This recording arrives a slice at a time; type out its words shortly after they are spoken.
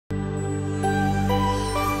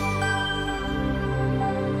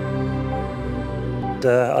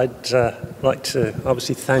I'd like to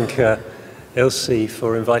obviously thank ILSI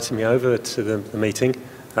for inviting me over to the meeting.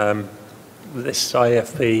 This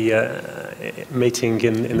IAFP meeting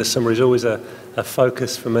in the summer is always a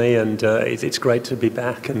focus for me, and it's great to be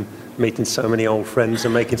back and meeting so many old friends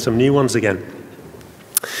and making some new ones again.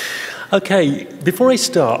 Okay, before I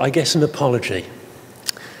start, I guess an apology.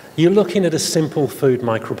 You're looking at a simple food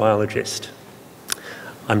microbiologist.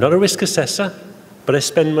 I'm not a risk assessor, but I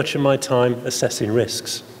spend much of my time assessing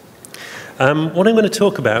risks. What I'm going to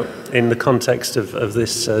talk about in the context of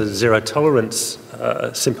this zero tolerance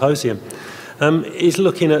symposium is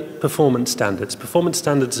looking at performance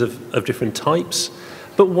standards of different types,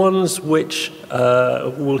 but ones which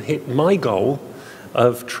will hit my goal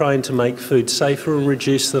of trying to make food safer and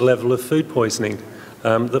reduce the level of food poisoning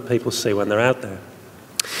that people see when they're out there.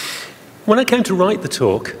 When I came to write the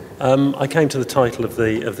talk, I came to the title of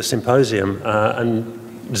the symposium,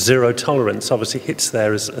 and zero tolerance obviously hits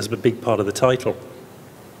there as a big part of the title.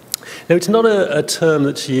 Now, it's not a term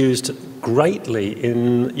that's used greatly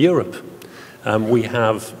in Europe. We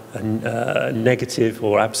have a negative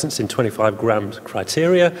or absence in 25 grams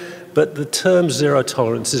criteria, but the term zero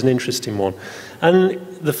tolerance is an interesting one. And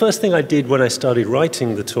the first thing I did when I started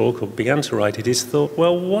writing the talk, or began to write it, is thought,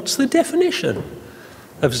 well, what's the definition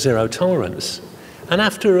of zero tolerance? And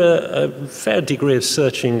after a fair degree of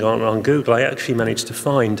searching on Google, I actually managed to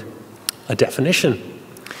find a definition.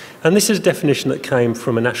 And this is a definition that came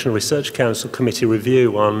from a National Research Council committee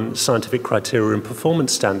review on scientific criteria and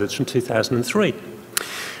performance standards from 2003.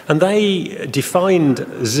 And they defined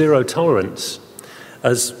zero tolerance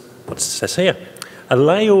as, what it says here, a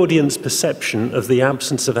lay audience perception of the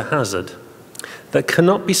absence of a hazard that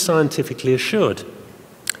cannot be scientifically assured,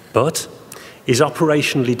 but is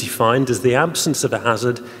operationally defined as the absence of a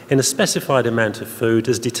hazard in a specified amount of food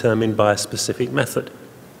as determined by a specific method.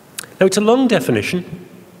 Now, it's a long definition,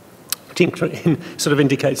 which sort of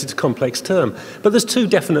indicates it's a complex term, but there's two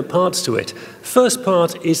definite parts to it. First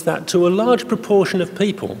part is that to a large proportion of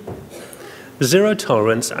people, zero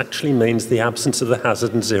tolerance actually means the absence of the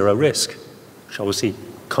hazard and zero risk, which obviously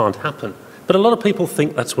can't happen. But a lot of people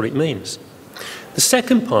think that's what it means. The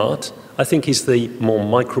second part, I think, is the more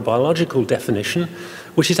microbiological definition,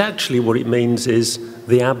 which is actually what it means is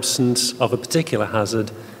the absence of a particular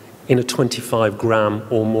hazard in a 25 gram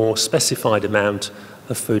or more specified amount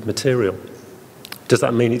of food material. Does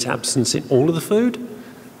that mean its absence in all of the food?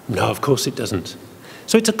 No, of course it doesn't.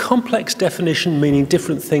 So it's a complex definition meaning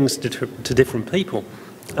different things to different people,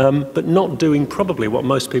 but not doing probably what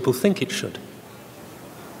most people think it should.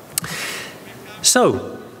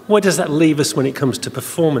 So, where does that leave us when it comes to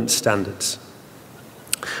performance standards?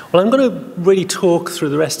 Well, I'm going to really talk through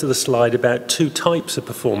the rest of the slide about two types of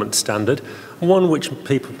performance standard. One which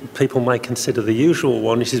people may consider the usual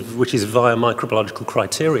one, which is via microbiological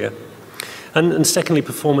criteria. And secondly,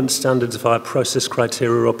 performance standards via process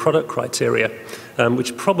criteria or product criteria,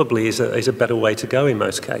 which probably is a better way to go in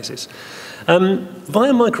most cases.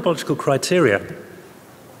 Via microbiological criteria,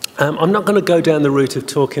 I'm not going to go down the route of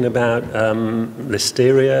talking about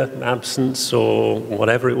listeria absence or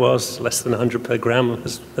whatever it was, less than 100 per gram,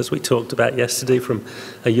 as we talked about yesterday from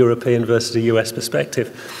a European versus a US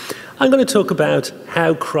perspective. I'm going to talk about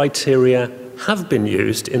how criteria have been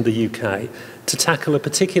used in the UK to tackle a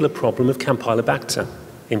particular problem of Campylobacter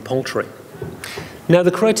in poultry. Now,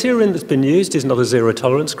 the criterion that's been used is not a zero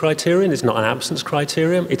tolerance criterion, it's not an absence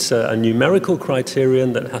criterion, it's a numerical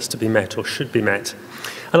criterion that has to be met or should be met.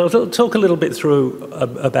 And I'll talk a little bit through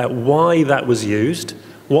about why that was used,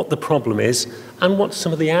 what the problem is, and what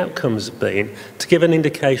some of the outcomes have been, to give an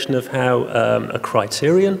indication of how a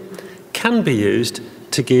criterion can be used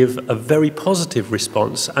to give a very positive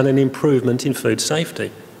response and an improvement in food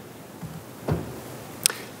safety.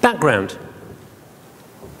 Background.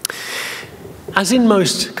 As in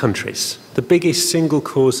most countries, the biggest single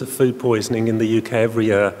cause of food poisoning in the UK every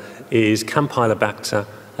year is Campylobacter,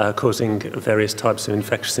 causing various types of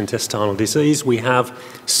infectious intestinal disease. We have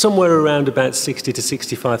somewhere around about 60 to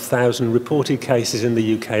 65,000 reported cases in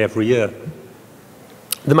the UK every year.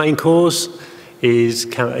 The main cause is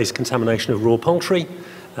contamination of raw poultry,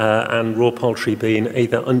 and raw poultry being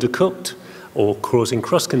either undercooked or causing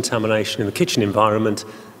cross-contamination in the kitchen environment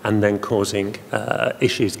and then causing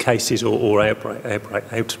issues, cases or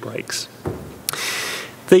outbreaks.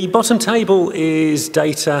 The bottom table is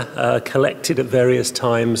data collected at various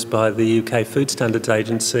times by the UK Food Standards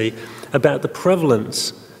Agency about the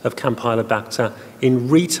prevalence of Campylobacter in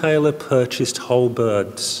retailer purchased whole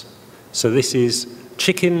birds. So this is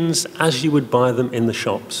chickens as you would buy them in the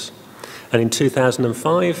shops. And in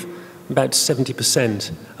 2005, about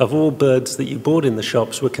 70% of all birds that you bought in the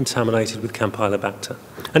shops were contaminated with Campylobacter.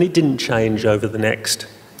 And it didn't change over the next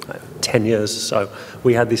 10 years or so.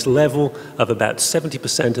 We had this level of about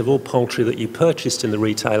 70% of all poultry that you purchased in the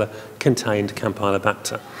retailer contained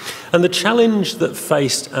Campylobacter. And the challenge that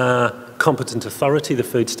faced our competent authority, the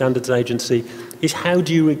Food Standards Agency, is how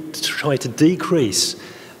do you try to decrease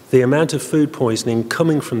the amount of food poisoning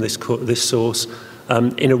coming from this source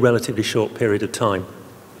in a relatively short period of time.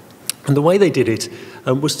 And the way they did it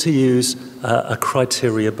was to use a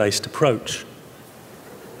criteria-based approach.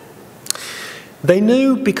 They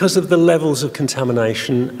knew, because of the levels of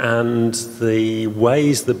contamination and the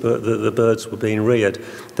ways the birds were being reared,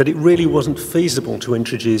 that it really wasn't feasible to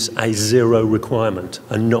introduce a zero requirement,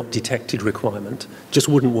 a not detected requirement. It just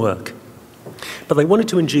wouldn't work. But they wanted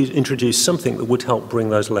to introduce something that would help bring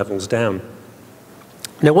those levels down.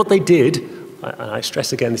 Now, what they did, and I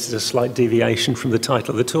stress again, this is a slight deviation from the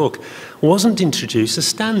title of the talk, wasn't introduce a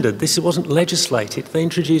standard. This wasn't legislated. They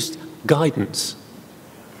introduced guidance.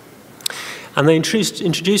 And they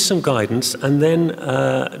introduced some guidance and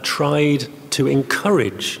then tried to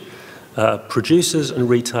encourage producers and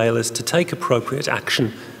retailers to take appropriate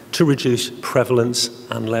action to reduce prevalence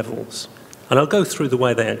and levels. And I'll go through the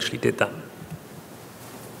way they actually did that.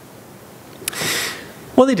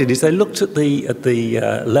 What they did is they looked at the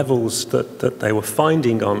levels that they were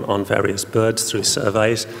finding on various birds through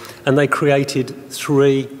surveys, and they created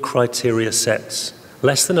 3 criteria sets: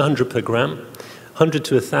 less than 100 per gram, 100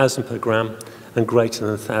 to 1,000 per gram, and greater than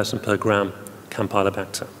 1,000 per gram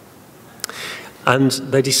Campylobacter. And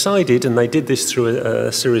they decided, and they did this through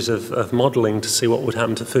a series of modelling to see what would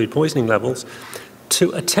happen to food poisoning levels,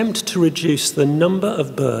 to attempt to reduce the number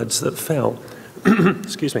of birds that fell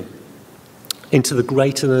excuse me, into the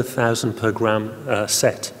greater than 1,000 per gram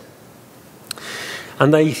set.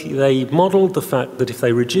 And they modelled the fact that if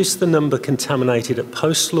they reduced the number contaminated at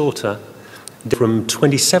post-slaughter from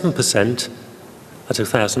 27% at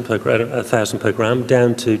 1,000 per gram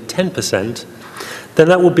down to 10%, then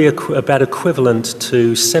that would be about equivalent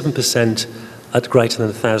to 7% at greater than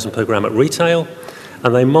 1,000 per gram at retail.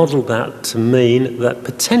 And they modelled that to mean that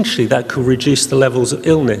potentially that could reduce the levels of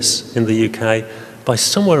illness in the UK by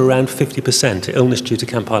somewhere around 50%, illness due to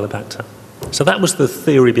Campylobacter. So that was the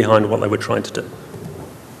theory behind what they were trying to do.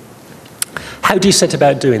 How do you set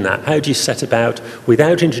about doing that? How do you set about,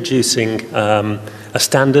 without introducing a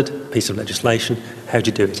standard piece of legislation, how do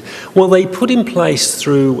you do it? Well, they put in place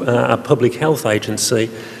through a public health agency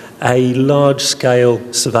a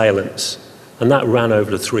large-scale surveillance, and that ran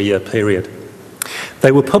over a 3-year period.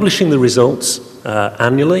 They were publishing the results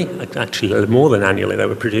annually, actually more than annually. They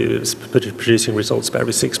were producing results about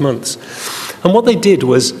every 6 months. And what they did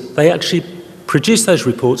was they actually produced those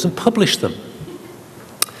reports and published them.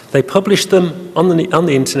 They published them on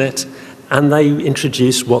the internet, and they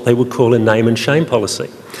introduced what they would call a name and shame policy.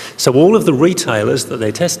 So all of the retailers that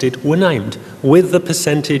they tested were named with the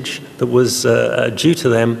percentage that was due to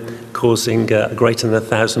them causing greater than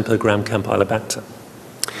 1,000 per gram Campylobacter.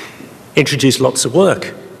 Introduced lots of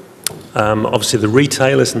work. Obviously the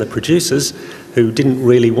retailers and the producers, who didn't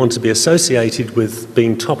really want to be associated with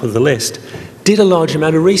being top of the list, did a large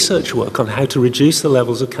amount of research work on how to reduce the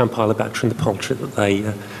levels of Campylobacter in the poultry that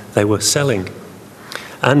they were selling.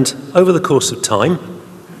 And over the course of time,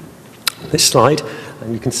 this slide,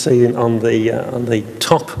 and you can see on the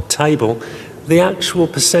top table, the actual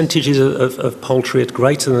percentages of poultry at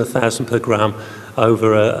greater than 1,000 per gram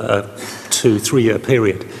over a 2-3 year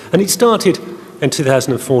period. And it started in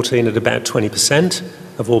 2014 at about 20%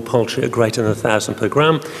 of all poultry at greater than 1,000 per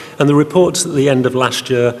gram, and the reports at the end of last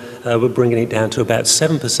year were bringing it down to about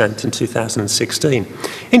 7% in 2016.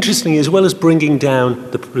 Interestingly, as well as bringing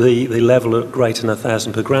down the level at greater than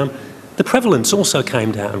 1,000 per gram, the prevalence also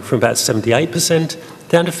came down from about 78%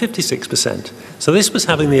 down to 56%. So this was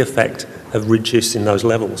having the effect of reducing those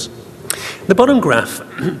levels. The bottom graph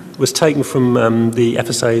was taken from the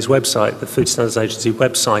FSA's website, the Food Standards Agency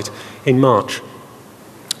website, in March.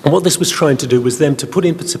 And what this was trying to do was then to put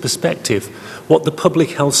into perspective what the public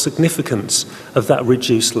health significance of that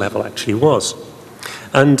reduced level actually was.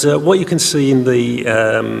 And what you can see in the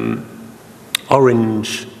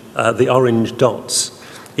orange dots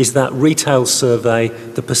is that retail survey,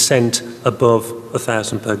 the percent above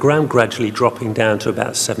 1,000 per gram, gradually dropping down to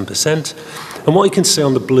about 7%. And what you can see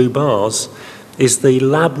on the blue bars is the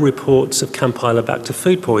lab reports of Campylobacter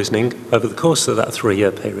food poisoning over the course of that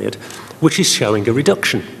 3-year period, which is showing a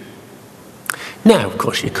reduction. Now, of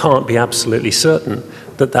course, you can't be absolutely certain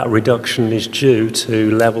that reduction is due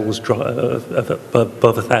to levels above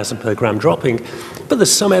 1,000 per gram dropping, but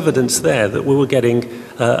there's some evidence there that we were getting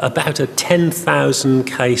about a 10,000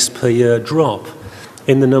 case per year drop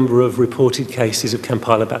in the number of reported cases of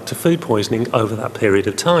Campylobacter food poisoning over that period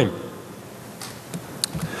of time.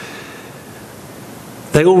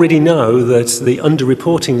 They already know that the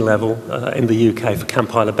underreporting level in the UK for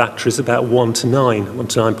Campylobacter is about 1 to 9, 1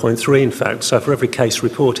 to 9.3 in fact. So for every case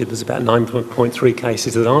reported, there's about 9.3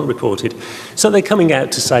 cases that aren't reported. So they're coming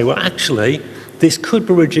out to say, well, actually, this could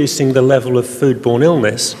be reducing the level of foodborne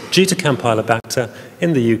illness due to Campylobacter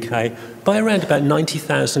in the UK by around about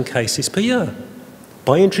 90,000 cases per year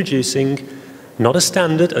by introducing not a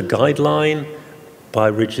standard, a guideline, by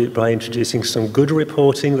introducing some good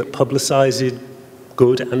reporting that publicises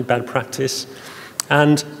good and bad practice,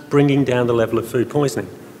 and bringing down the level of food poisoning.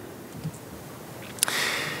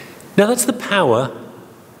 Now that's the power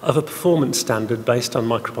of a performance standard based on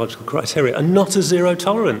microbiological criteria and not a zero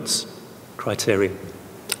tolerance criterion.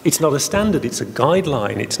 It's not a standard, it's a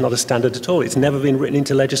guideline, it's not a standard at all, it's never been written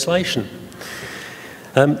into legislation.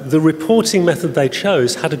 The reporting method they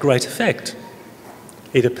chose had a great effect.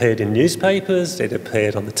 It appeared in newspapers, it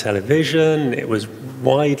appeared on the television, it was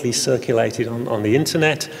widely circulated on the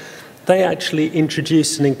internet. They actually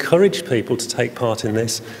introduced and encouraged people to take part in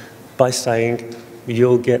this by saying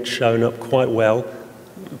you'll get shown up quite well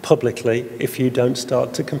publicly if you don't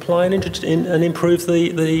start to comply and improve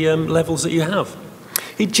the levels that you have.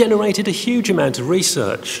 It generated a huge amount of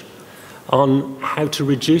research on how to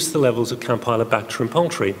reduce the levels of Campylobacter in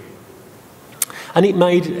poultry. And it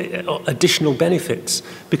made additional benefits.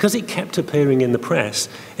 Because it kept appearing in the press,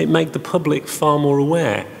 it made the public far more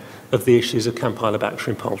aware of the issues of Campylobacter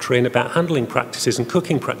in poultry and about handling practices and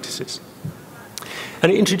cooking practices.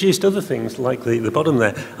 And it introduced other things like the bottom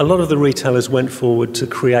there. A lot of the retailers went forward to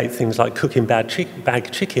create things like cooking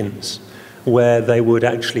bag chickens, where they would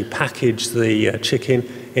actually package the chicken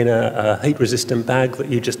in a heat-resistant bag that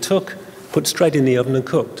you just took, put straight in the oven and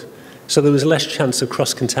cooked. So there was less chance of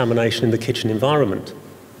cross-contamination in the kitchen environment.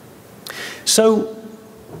 So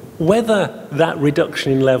whether that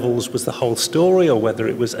reduction in levels was the whole story or whether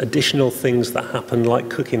it was additional things that happened like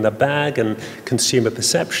cooking the bag and consumer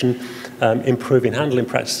perception, improving handling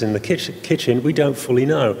practices in the kitchen, we don't fully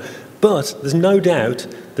know. But there's no doubt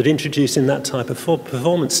that introducing that type of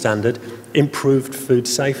performance standard improved food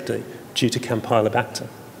safety due to Campylobacter.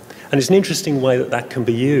 And it's an interesting way that that can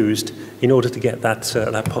be used in order to get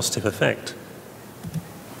that positive effect.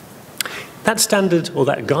 That standard, or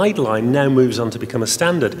that guideline, now moves on to become a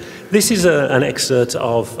standard. This is an excerpt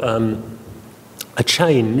of a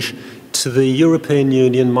change to the European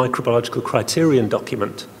Union Microbiological Criterion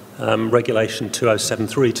document, Regulation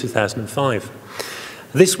 2073/2005.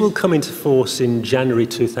 This will come into force in January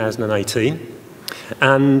 2018.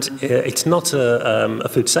 And it's not a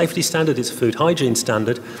food safety standard, it's a food hygiene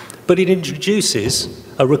standard, but it introduces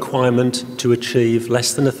a requirement to achieve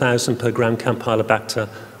less than 1,000 per gram Campylobacter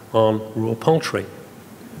on raw poultry.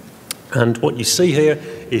 And what you see here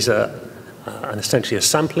is essentially a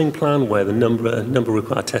sampling plan where the number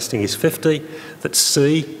required testing is 50. That's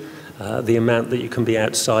C. The amount that you can be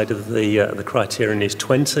outside of the criterion is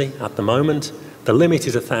 20 at the moment. The limit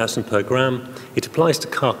is 1,000 per gram. It applies to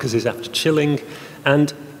carcasses after chilling.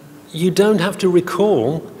 And you don't have to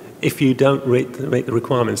recall if you don't meet the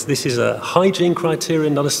requirements. This is a hygiene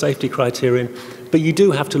criterion, not a safety criterion, but you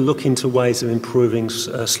do have to look into ways of improving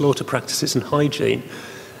slaughter practices and hygiene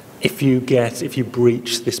if you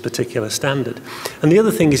breach this particular standard. And the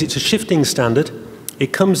other thing is it's a shifting standard.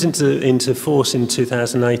 It comes into force in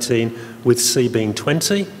 2018 with C being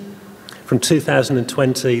 20. From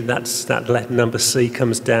 2020, that number C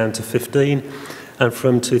comes down to 15. And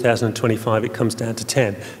from 2025, it comes down to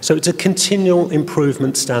 10. So it's a continual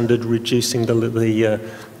improvement standard, reducing the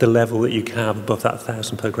level that you can have above that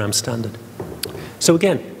 1,000 per gram standard. So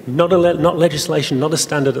again, not legislation, not a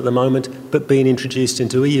standard at the moment, but being introduced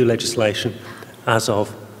into EU legislation as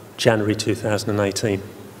of January 2018.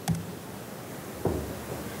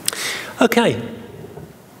 Okay,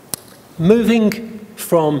 moving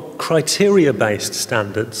from criteria-based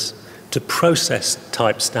standards to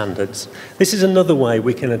process-type standards. This is another way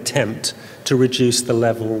we can attempt to reduce the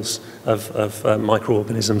levels of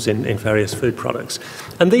microorganisms in various food products.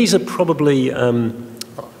 And these are probably,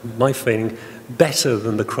 my feeling, better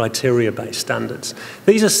than the criteria-based standards.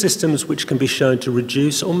 These are systems which can be shown to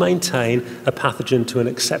reduce or maintain a pathogen to an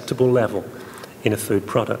acceptable level in a food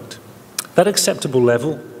product. That acceptable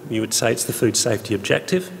level, you would say it's the food safety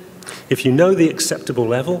objective. If you know the acceptable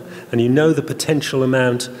level and you know the potential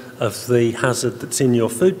amount of the hazard that's in your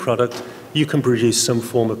food product, you can produce some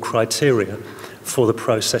form of criteria for the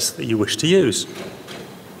process that you wish to use.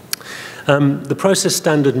 The process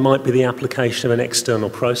standard might be the application of an external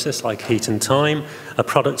process like heat and time. A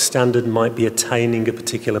product standard might be attaining a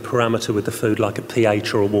particular parameter with the food like a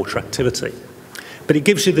pH or a water activity. But it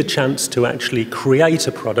gives you the chance to actually create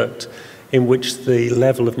a product in which the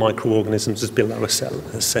level of microorganisms is below a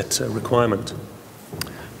set requirement.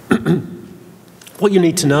 What you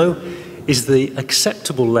need to know is the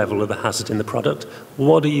acceptable level of the hazard in the product.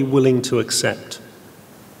 What are you willing to accept?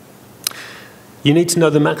 You need to know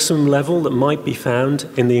the maximum level that might be found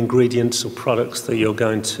in the ingredients or products that you're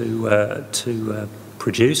going to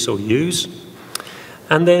produce or use.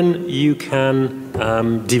 And then you can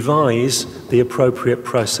devise the appropriate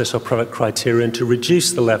process or product criterion to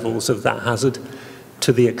reduce the levels of that hazard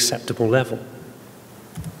to the acceptable level.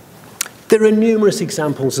 There are numerous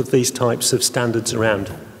examples of these types of standards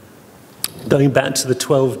around. Going back to the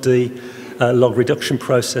 12D log reduction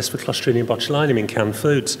process for Clostridium botulinum in canned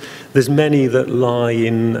foods, there's many that lie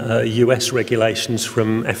in US regulations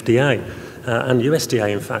from FDA and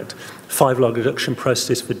USDA, in fact. 5 log reduction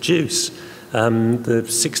process for juice, the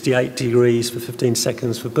 68 degrees for 15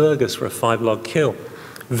 seconds for burgers for a 5 log kill,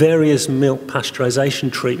 various milk pasteurization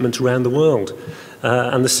treatments around the world,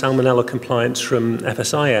 and the salmonella compliance from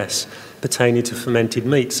FSIS pertaining to fermented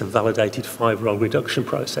meats, a validated 5 log reduction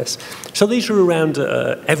process. So these are around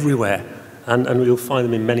everywhere, and you'll find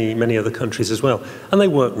them in many other countries as well, and they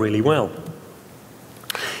work really well.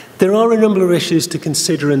 There are a number of issues to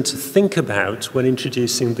consider and to think about when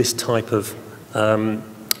introducing this type of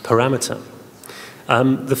parameter.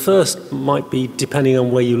 The first might be, depending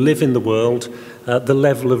on where you live in the world, the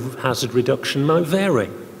level of hazard reduction might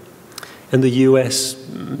vary. In the US,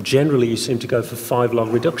 generally you seem to go for 5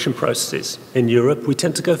 log reduction processes. In Europe, we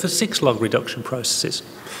tend to go for 6 log reduction processes.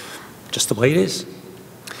 Just the way it is.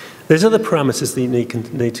 There's other parameters that you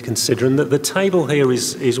need to consider, and the table here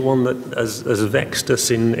is one that has vexed us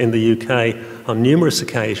in the UK on numerous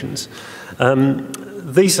occasions.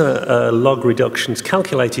 These are log reductions,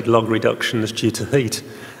 calculated log reductions due to heat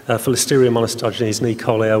for Listeria monostogenes and E.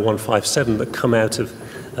 coli 0157 that come out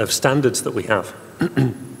of standards that we have.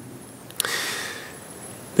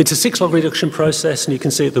 It's a 6 log reduction process, and you can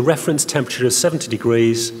see at the reference temperature of 70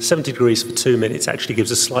 degrees. 70 degrees for 2 minutes actually gives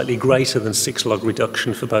a slightly greater than 6 log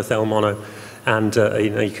reduction for both L. mono and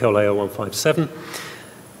E. coli 0157.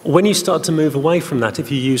 When you start to move away from that, if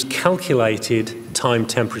you use calculated time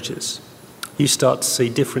temperatures, you start to see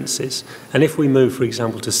differences. And if we move, for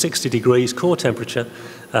example, to 60 degrees core temperature,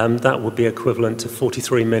 that would be equivalent to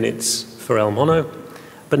 43 minutes for L. mono,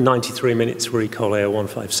 but 93 minutes for E. coli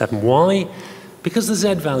 0157. Why? Because the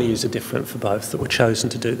Z values are different for both that were chosen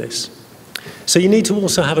to do this. So you need to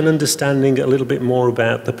also have an understanding a little bit more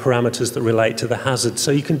about the parameters that relate to the hazard, so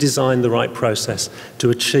you can design the right process to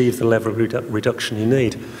achieve the level of reduction you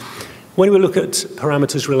need. When we look at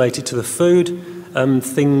parameters related to the food,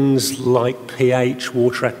 things like pH,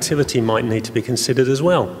 water activity might need to be considered as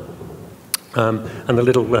well. And a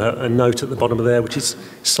little note at the bottom of there, which is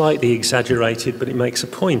slightly exaggerated, but it makes a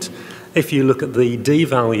point. If you look at the D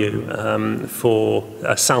value for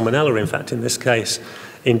salmonella, in fact, in this case,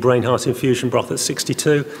 in brain heart infusion broth at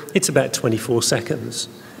 62, it's about 24 seconds.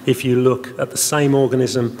 If you look at the same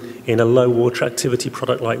organism in a low water activity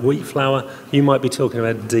product like wheat flour, you might be talking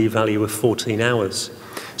about a D value of 14 hours.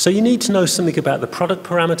 So you need to know something about the product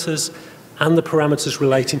parameters and the parameters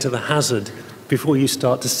relating to the hazard before you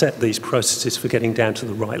start to set these processes for getting down to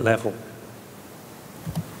the right level.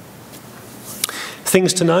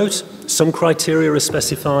 Things to note, some criteria are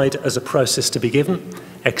specified as a process to be given,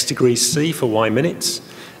 X degrees C for Y minutes,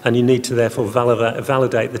 and you need to therefore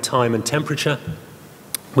validate the time and temperature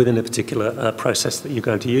within a particular process that you're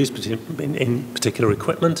going to use in particular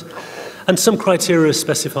equipment. And some criteria are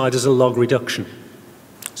specified as a log reduction.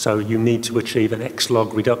 So you need to achieve an X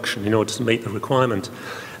log reduction in order to meet the requirement.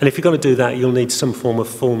 And if you're going to do that, you'll need some form of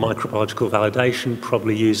full microbiological validation,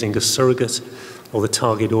 probably using a surrogate or the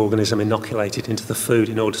target organism inoculated into the food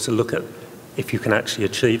in order to look at if you can actually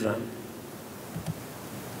achieve that.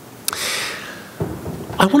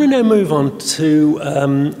 I want to now move on to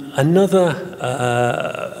another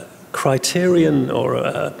criterion or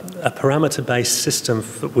a parameter-based system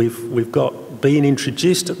that we've got being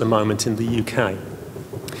introduced at the moment in the UK.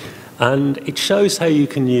 And it shows how you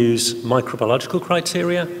can use microbiological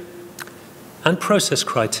criteria and process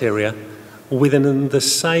criteria within the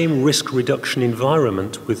same risk reduction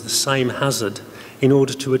environment with the same hazard in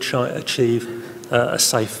order to achieve a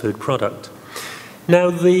safe food product. Now,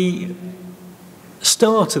 the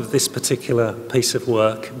start of this particular piece of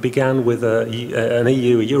work began with an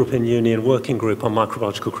EU, a European Union working group on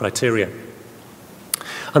microbiological criteria.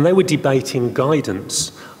 And they were debating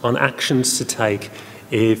guidance on actions to take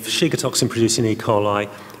if Shiga toxin-producing E. coli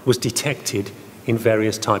was detected in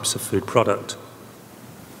various types of food product.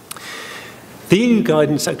 The EU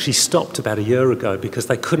guidance actually stopped about a year ago because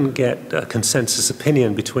they couldn't get a consensus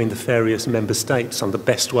opinion between the various member states on the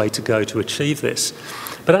best way to go to achieve this.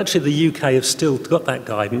 But actually the UK have still got that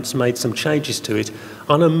guidance, made some changes to it,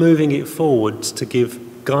 and are moving it forwards to give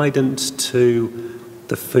guidance to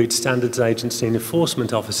the Food Standards Agency and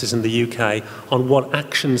enforcement officers in the UK on what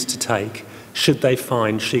actions to take should they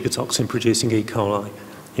find Shiga toxin-producing E. coli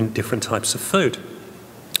in different types of food.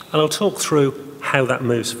 And I'll talk through how that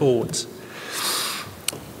moves forwards.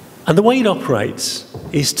 And the way it operates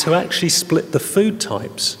is to actually split the food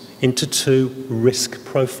types into two risk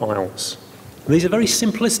profiles. And these are very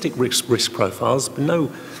simplistic risk profiles, but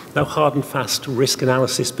no hard and fast risk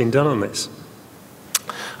analysis been done on this.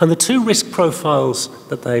 And the two risk profiles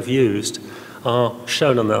that they've used are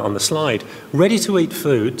shown on the slide. Ready-to-eat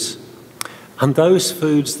foods and those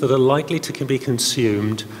foods that are likely to be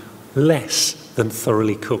consumed less than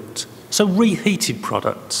thoroughly cooked. So reheated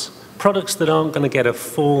products. Products that aren't going to get a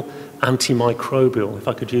full antimicrobial, if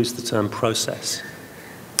I could use the term, process.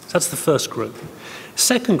 So that's the first group.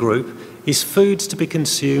 Second group is foods to be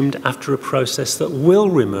consumed after a process that will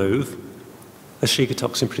remove a Shiga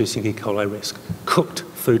toxin-producing E. coli risk. Cooked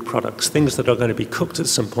food products, things that are going to be cooked at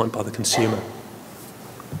some point by the consumer.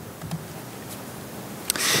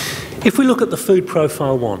 If we look at the food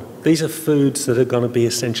profile one, these are foods that are going to be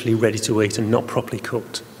essentially ready to eat and not properly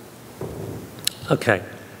cooked. Okay.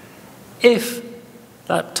 If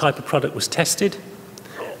that type of product was tested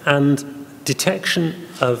and detection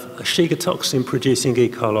of a Shiga toxin-producing E.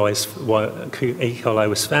 coli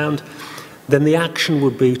was found, then the action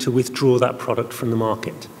would be to withdraw that product from the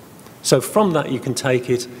market. So from that you can take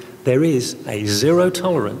it, there is a zero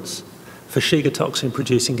tolerance for Shiga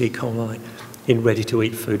toxin-producing E. coli in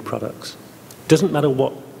ready-to-eat food products. Doesn't matter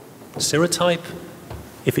what serotype,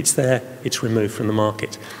 if it's there, it's removed from the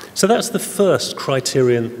market. So that's the first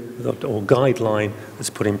criterion or guideline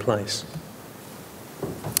that's put in place.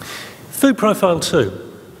 Food profile 2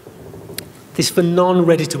 is for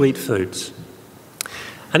non-ready-to-eat foods.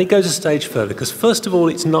 And it goes a stage further, because first of all,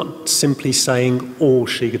 it's not simply saying all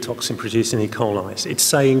Shiga toxin-producing E. coli. It's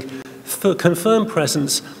saying for confirmed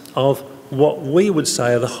presence of what we would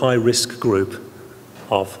say are the high-risk group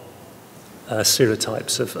of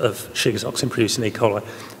serotypes of Shiga toxin-producing E. coli.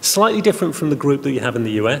 Slightly different from the group that you have in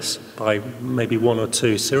the US by maybe 1 or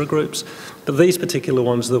 2 serogroups, but these particular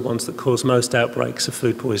ones are the ones that cause most outbreaks of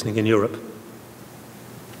food poisoning in Europe.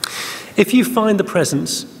 If you find the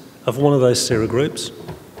presence of one of those serogroups,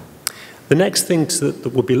 the next thing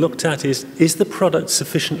that will be looked at is the product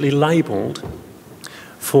sufficiently labelled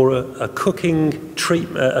for a cooking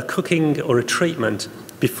or a treatment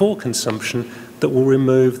before consumption that will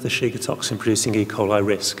remove the Shiga toxin-producing E. coli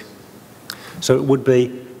risk. So it would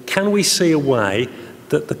be, can we see a way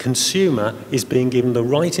that the consumer is being given the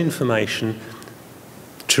right information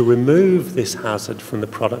to remove this hazard from the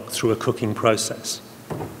product through a cooking process?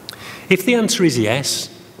 If the answer is yes,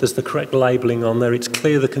 there's the correct labelling on there, it's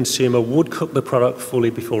clear the consumer would cook the product fully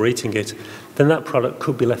before eating it, then that product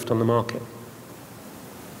could be left on the market.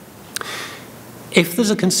 If there's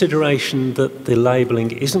a consideration that the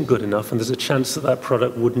labelling isn't good enough and there's a chance that that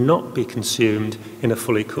product would not be consumed in a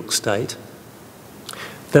fully cooked state,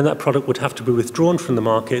 then that product would have to be withdrawn from the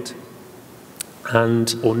market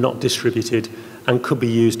or not distributed and could be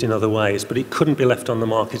used in other ways, but it couldn't be left on the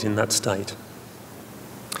market in that state.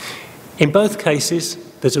 In both cases,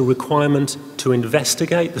 there's a requirement to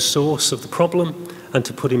investigate the source of the problem and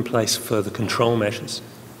to put in place further control measures.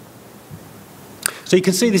 So you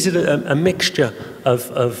can see this is a mixture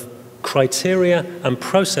of criteria and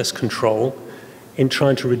process control in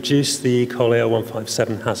trying to reduce the E. coli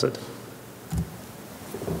 0157 hazard.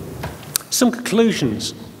 Some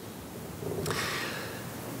conclusions.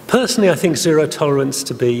 Personally, I think zero tolerance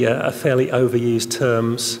to be a fairly overused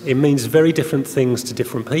term. It means very different things to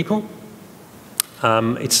different people.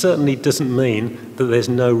 It certainly doesn't mean that there's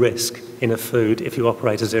no risk in a food if you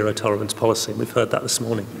operate a zero tolerance policy. We've heard that this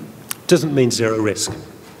morning. Doesn't mean zero risk.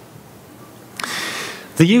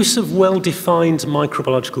 The use of well-defined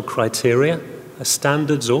microbiological criteria,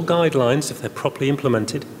 standards or guidelines, if they're properly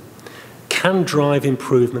implemented, can drive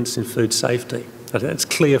improvements in food safety. That's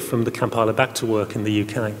clear from the Campylobacter work in the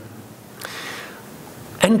UK.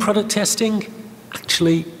 End product testing,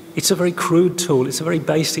 actually, it's a very crude tool. It's a very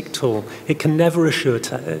basic tool. It can never assure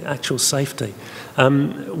actual safety.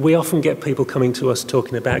 We often get people coming to us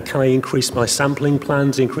talking about, can I increase my sampling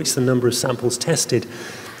plans, increase the number of samples tested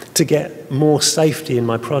to get more safety in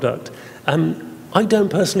my product? I don't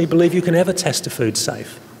personally believe you can ever test a food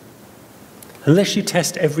safe. Unless you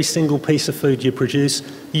test every single piece of food you produce,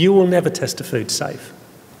 you will never test a food safe.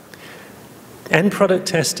 End product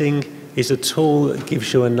testing is a tool that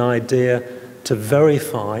gives you an idea to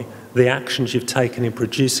verify the actions you've taken in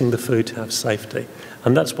producing the food to have safety.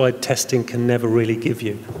 And that's why testing can never really give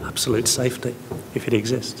you absolute safety, if it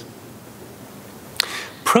exists.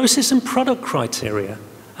 Process and product criteria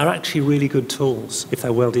are actually really good tools if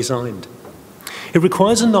they're well designed. It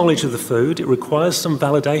requires a knowledge of the food, it requires some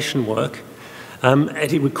validation work, and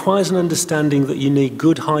it requires an understanding that you need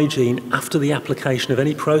good hygiene after the application of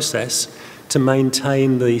any process to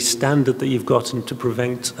maintain the standard that you've got and to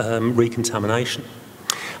prevent recontamination.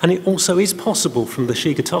 And it also is possible, from the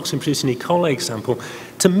Shiga toxin-producing E. coli example,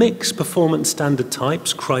 to mix performance standard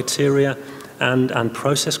types, criteria, and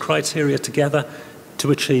process criteria together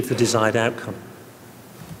to achieve the desired outcome.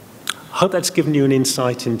 I hope that's given you an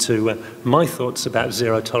insight into my thoughts about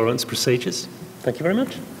zero tolerance procedures. Thank you very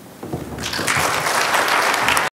much.